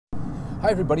Hi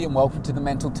everybody and welcome to the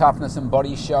Mental Toughness and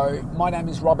Body Show. My name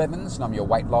is Rob Evans and I'm your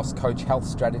weight loss coach, health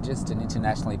strategist and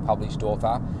internationally published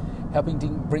author, helping to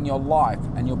bring your life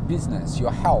and your business,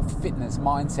 your health, fitness,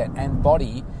 mindset and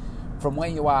body from where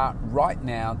you are right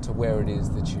now to where it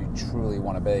is that you truly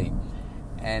want to be.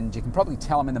 And you can probably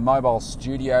tell I'm in the mobile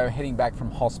studio, heading back from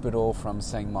hospital from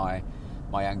seeing my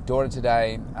young daughter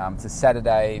today. It's a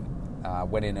Saturday,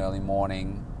 went in early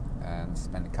morning and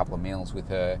spent a couple of meals with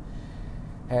her.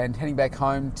 And heading back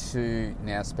home to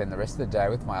now spend the rest of the day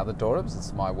with my other daughter.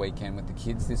 It's my weekend with the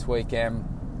kids this weekend.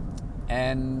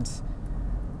 And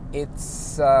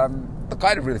it's, look, I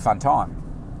had a really fun time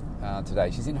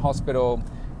today. She's in hospital.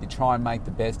 You try and make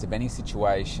the best of any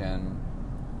situation.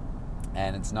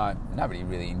 And it's nobody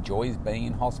really enjoys being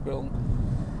in hospital.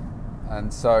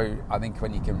 And so I think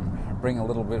when you can bring a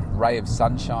little bit of ray of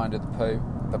sunshine to the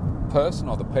person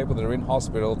or the people that are in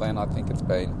hospital, then I think it's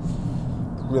been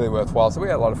really worthwhile. So we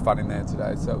had a lot of fun in there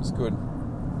today, so it was good.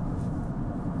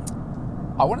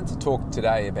 I wanted to talk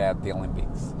today about the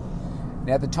Olympics.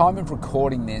 Now, at the time of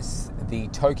recording this, the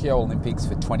Tokyo Olympics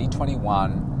for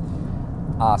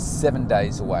 2021 are 7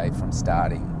 days away from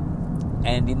starting.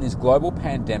 And in this global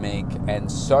pandemic and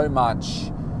so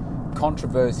much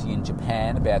controversy in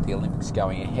Japan about the Olympics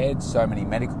going ahead, so many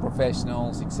medical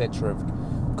professionals, etc.,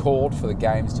 have called for the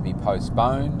games to be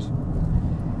postponed.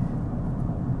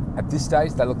 At this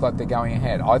stage, they look like they're going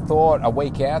ahead. I thought a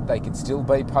week out they could still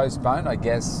be postponed, I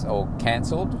guess, or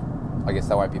cancelled. I guess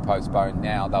they won't be postponed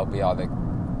now. They'll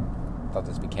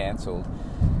just be cancelled.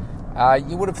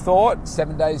 You would have thought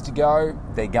 7 days to go,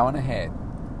 they're going ahead.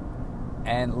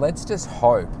 And let's just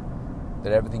hope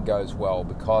that everything goes well,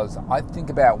 because I think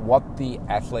about what the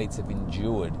athletes have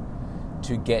endured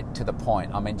to get to the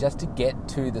point. I mean, just to get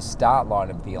to the start line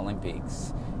of the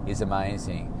Olympics is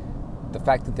amazing. The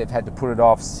fact that they've had to put it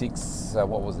off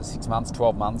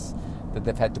 12 months, that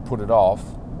they've had to put it off,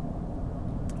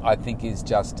 I think is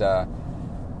just an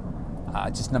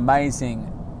amazing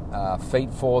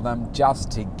feat for them. Just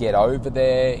to get over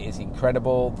there is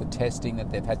incredible. The testing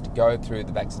that they've had to go through,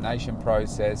 the vaccination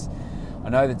process. I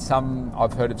know that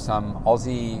I've heard of some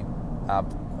Aussie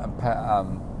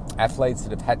athletes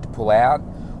that have had to pull out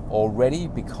already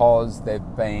because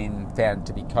they've been found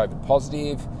to be COVID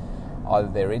positive. Either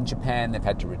they're in Japan, they've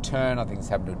had to return. I think it's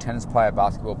happened to a tennis player,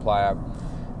 basketball player.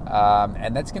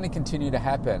 And that's going to continue to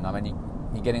happen. I mean,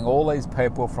 you're getting all these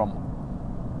people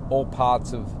from all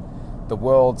parts of the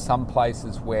world, some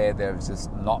places where there's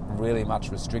just not really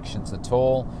much restrictions at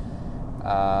all.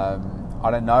 I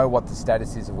don't know what the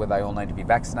status is of whether they all need to be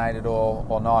vaccinated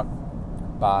or not.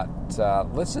 But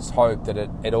let's just hope that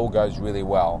it all goes really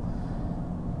well.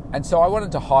 And so I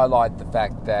wanted to highlight the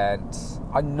fact that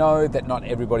I know that not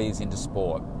everybody is into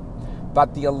sport,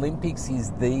 but the Olympics is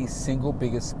the single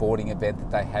biggest sporting event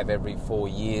that they have every 4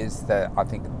 years. That I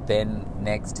think then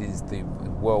next is the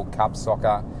World Cup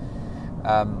soccer.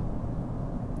 And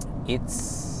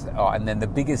then the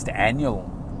biggest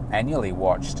annually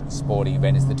watched sporting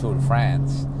event is the Tour de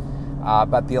France.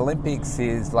 But the Olympics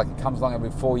is like, it comes along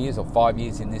every 4 years or 5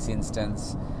 years in this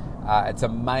instance. It's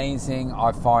amazing,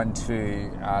 I find, to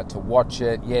watch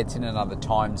it. Yeah, it's in another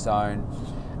time zone,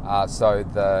 so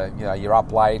you're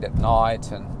up late at night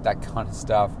and that kind of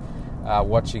stuff,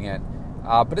 watching it.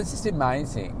 But it's just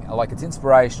amazing. Like, it's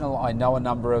inspirational. I know a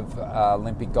number of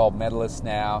Olympic gold medalists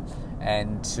now,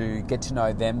 and to get to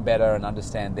know them better and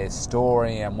understand their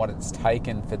story and what it's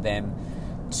taken for them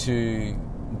to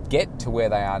get to where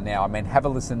they are now. I mean, have a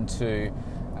listen to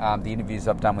the interviews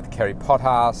I've done with Kerry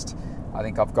Pothast. I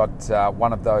think I've got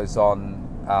one of those on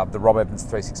the Rob Evans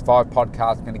 365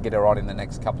 podcast. I'm going to get her on in the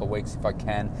next couple of weeks if I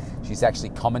can. She's actually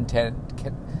commentating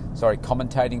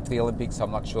for the Olympics.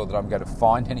 I'm not sure that I'm going to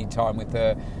find any time with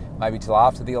her, maybe till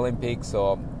after the Olympics,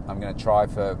 or I'm going to try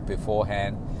for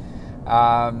beforehand.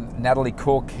 Natalie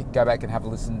Cook, go back and have a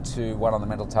listen to one on the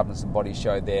Mental Toughness and Body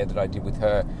Show there that I did with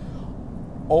her.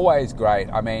 Always great.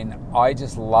 I mean, I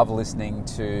just love listening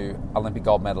to Olympic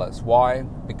gold medalists. Why?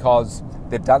 Because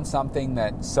they've done something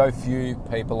that so few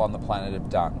people on the planet have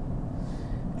done.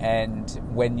 And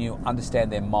when you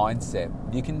understand their mindset,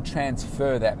 you can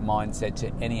transfer that mindset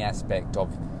to any aspect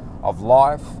of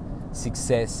life,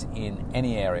 success in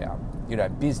any area.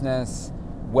 Business,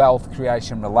 wealth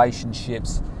creation,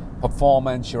 relationships,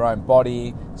 performance, your own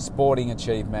body, sporting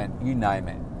achievement, you name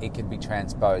it. It can be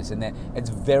transposed, and it's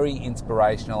very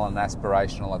inspirational and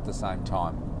aspirational at the same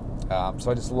time. So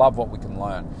I just love what we can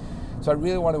learn. So I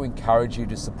really want to encourage you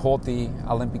to support the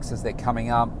Olympics as they're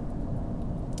coming up.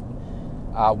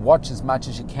 Watch as much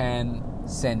as you can,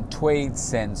 send tweets,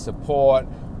 send support,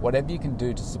 whatever you can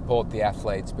do to support the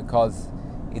athletes, because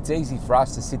it's easy for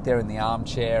us to sit there in the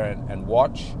armchair and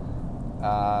watch.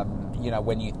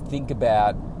 When you think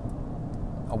about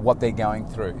what they're going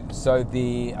through. So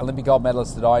the Olympic gold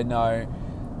medalist that I know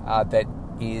that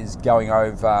is going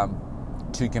over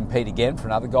to compete again for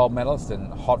another gold medalist,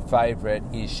 and hot favourite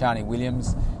is Shani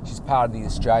Williams. She's part of the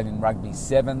Australian Rugby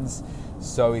Sevens.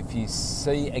 So if you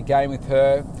see a game with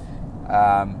her,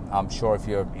 I'm sure if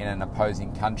you're in an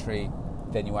opposing country,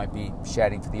 then you won't be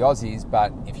shouting for the Aussies.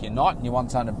 But if you're not and you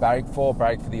want someone to barrack for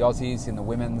the Aussies in the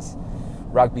women's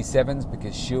Rugby Sevens,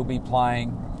 because she'll be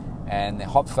playing and they're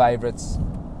hot favourites.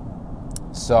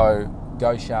 So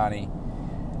go Shani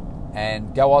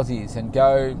and go Aussies and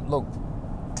go, look,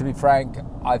 to be frank,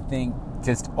 I think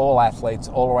just all athletes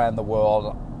all around the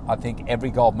world, I think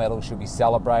every gold medal should be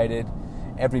celebrated,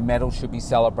 every medal should be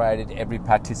celebrated, every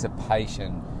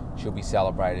participation should be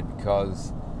celebrated,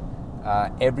 because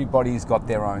everybody's got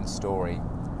their own story.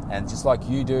 And just like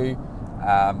you do,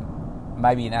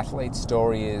 maybe an athlete's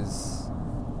story is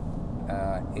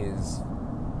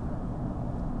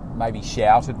maybe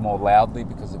shouted more loudly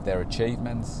because of their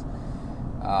achievements,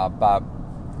 but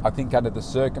I think under the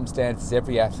circumstances,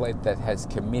 every athlete that has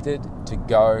committed to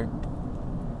go,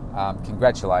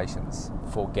 congratulations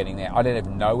for getting there. I don't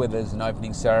even know whether there's an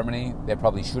opening ceremony. There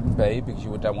probably shouldn't be, because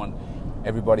you don't want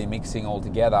everybody mixing all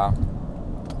together.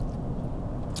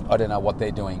 I don't know what they're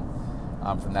doing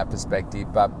from that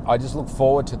perspective, but I just look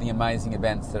forward to the amazing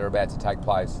events that are about to take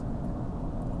place.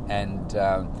 And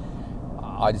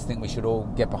I just think we should all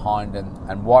get behind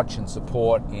and watch and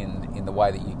support in the way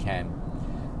that you can.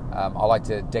 I like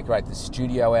to decorate the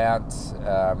studio out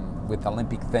with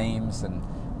Olympic themes and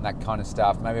that kind of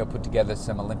stuff. Maybe I'll put together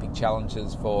some Olympic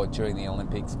challenges for during the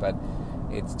Olympics, but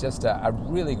it's just a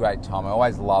really great time. I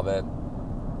always love it,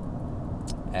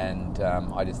 and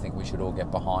I just think we should all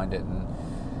get behind it and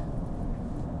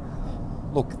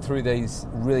look through these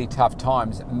really tough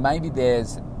times. Maybe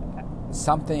there's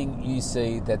something you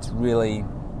see that's really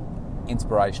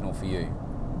inspirational for you.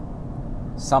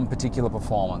 Some particular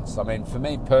performance. I mean, for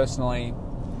me personally,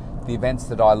 the events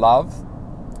that I love,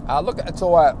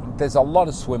 there's a lot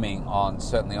of swimming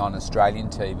certainly on Australian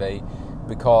TV,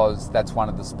 because that's one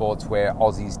of the sports where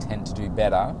Aussies tend to do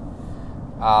better.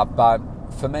 But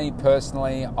for me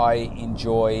personally, I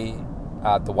enjoy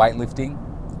the weightlifting.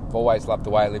 I've always loved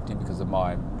the weightlifting because of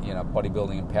my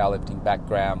bodybuilding and powerlifting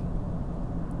background.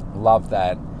 Love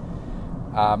that.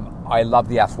 I love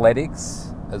the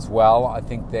athletics as well. I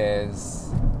think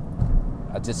there's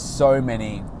just so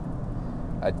many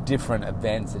different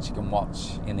events that you can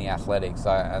watch in the athletics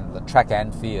and the track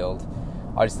and field.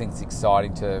 I just think it's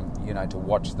exciting to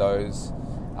watch those.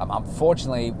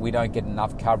 Unfortunately, we don't get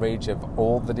enough coverage of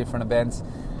all the different events.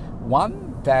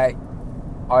 One that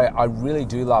I really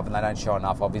do love and they don't show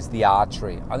enough of is the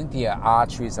archery. I think the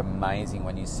archery is amazing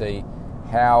when you see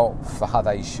how far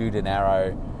they shoot an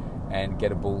arrow and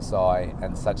get a bullseye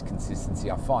and such consistency.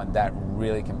 I find that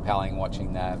really compelling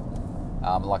watching that.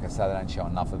 Like I say, they don't show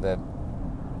enough of it.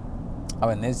 I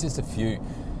mean, there's just a few.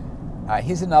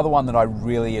 Here's another one that I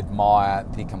really admire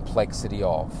the complexity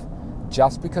of,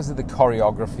 just because of the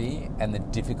choreography and the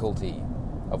difficulty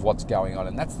of what's going on,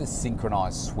 and that's the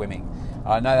synchronized swimming. And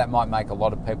I know that might make a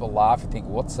lot of people laugh and think,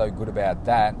 what's so good about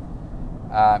that?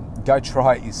 Go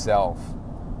try it yourself.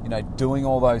 Doing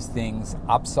all those things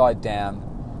upside down,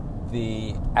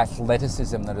 the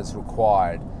athleticism that is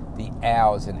required, the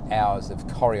hours and hours of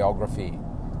choreography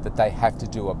that they have to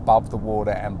do above the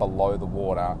water and below the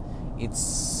water. It's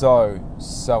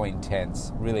so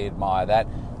intense. Really admire that.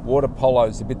 Water polo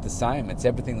is a bit the same. It's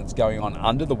everything that's going on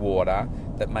under the water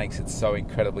that makes it so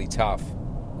incredibly tough.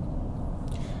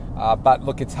 But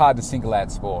look, it's hard to single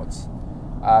out sports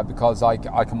because I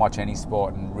can watch any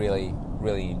sport and really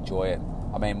enjoy it.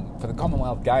 I mean, for the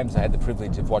Commonwealth Games, I had the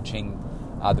privilege of watching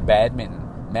the badminton.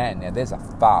 Man, now there's a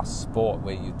fast sport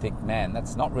where you think, man,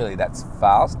 that's not really that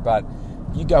fast, but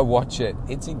you go watch it.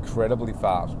 It's incredibly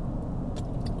fast.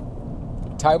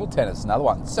 Table tennis, another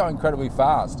one. So incredibly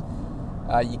fast.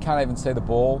 You can't even see the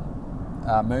ball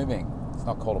moving. It's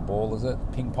not called a ball, is it?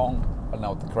 Ping pong? I don't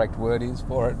know what the correct word is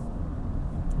for it.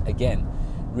 Again,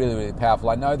 really powerful.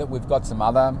 I know that we've got some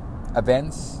other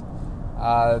events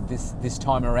this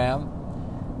time around.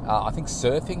 I think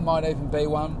surfing might even be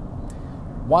one.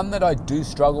 One that I do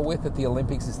struggle with at the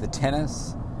Olympics is the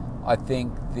tennis. I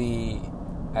think the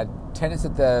tennis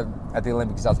at the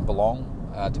Olympics doesn't belong,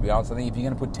 to be honest. I think if you're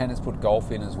going to put tennis, put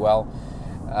golf in as well.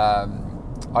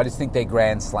 I just think their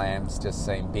Grand Slams just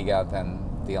seem bigger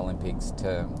than the Olympics,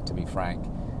 to be frank.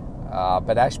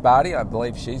 But Ash Barty, I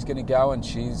believe she's going to go, and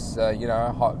she's be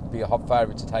a hot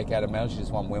favourite to take out a medal. She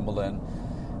just won Wimbledon.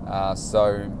 I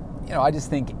just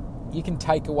think you can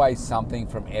take away something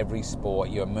from every sport.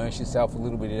 You immerse yourself a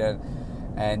little bit in it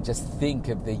and just think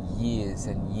of the years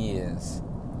and years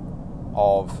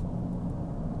of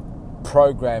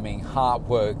programming, hard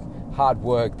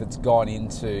work that's gone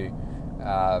into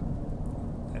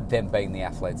them being the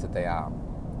athletes that they are.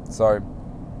 So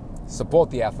support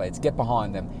the athletes, get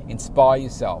behind them, inspire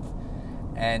yourself,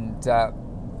 and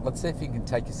let's see if you can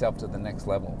take yourself to the next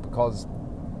level, because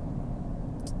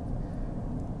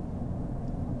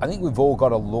I think we've all got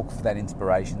to look for that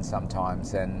inspiration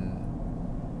sometimes, and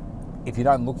if you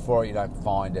don't look for it, you don't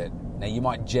find it. Now, you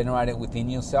might generate it within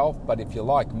yourself, but if you're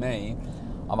like me,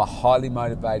 I'm a highly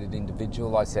motivated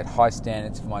individual. I set high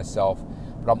standards for myself,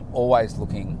 but I'm always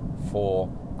looking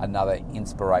for another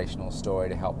inspirational story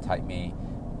to help take me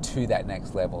to that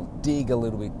next level, dig a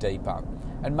little bit deeper.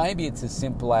 And maybe it's as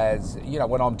simple as,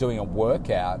 when I'm doing a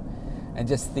workout and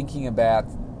just thinking about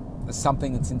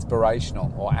something that's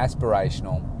inspirational or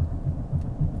aspirational,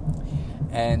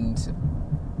 and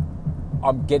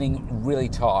I'm getting really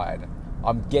tired.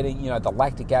 I'm getting, the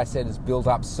lactic acid has built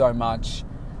up so much.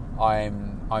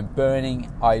 I'm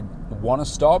burning. I want to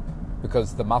stop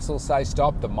because the muscles say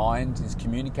stop. The mind is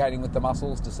communicating with the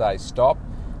muscles to say stop,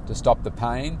 to stop the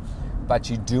pain.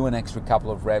 But you do an extra couple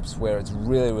of reps where it's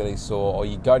really, really sore, or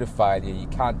you go to failure, you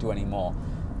can't do any more.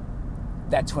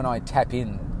 That's when I tap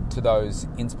in to those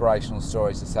inspirational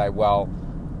stories to say, well,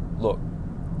 look.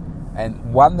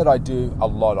 And one that I do a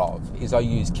lot of is I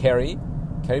use Kerry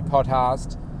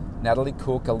Pothast, Natalie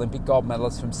Cook, Olympic gold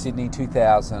medalist from Sydney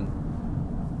 2000,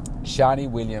 Shani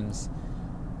Williams.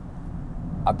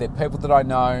 They're people that I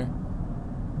know,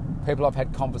 people I've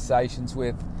had conversations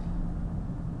with.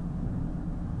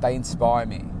 They inspire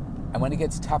me. And when it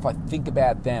gets tough, I think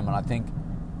about them and I think,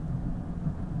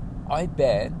 I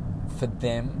bet for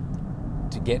them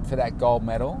to get for that gold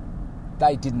medal,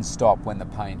 they didn't stop when the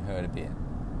pain hurt a bit.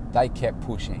 They kept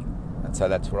pushing. And so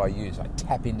that's what I use. I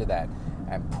tap into that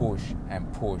and push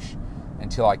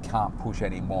until I can't push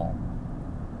anymore.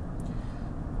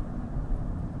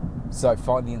 So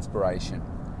find the inspiration.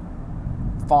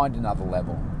 Find another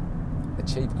level.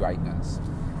 Achieve greatness.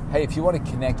 Hey, if you want to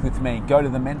connect with me, go to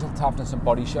the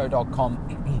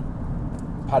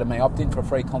mentaltoughnessandbodyshow.com. Pardon me, opt in for a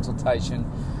free consultation.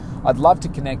 I'd love to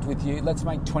connect with you. Let's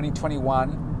make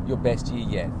 2021 your best year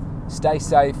yet. Stay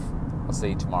safe. I'll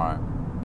see you tomorrow.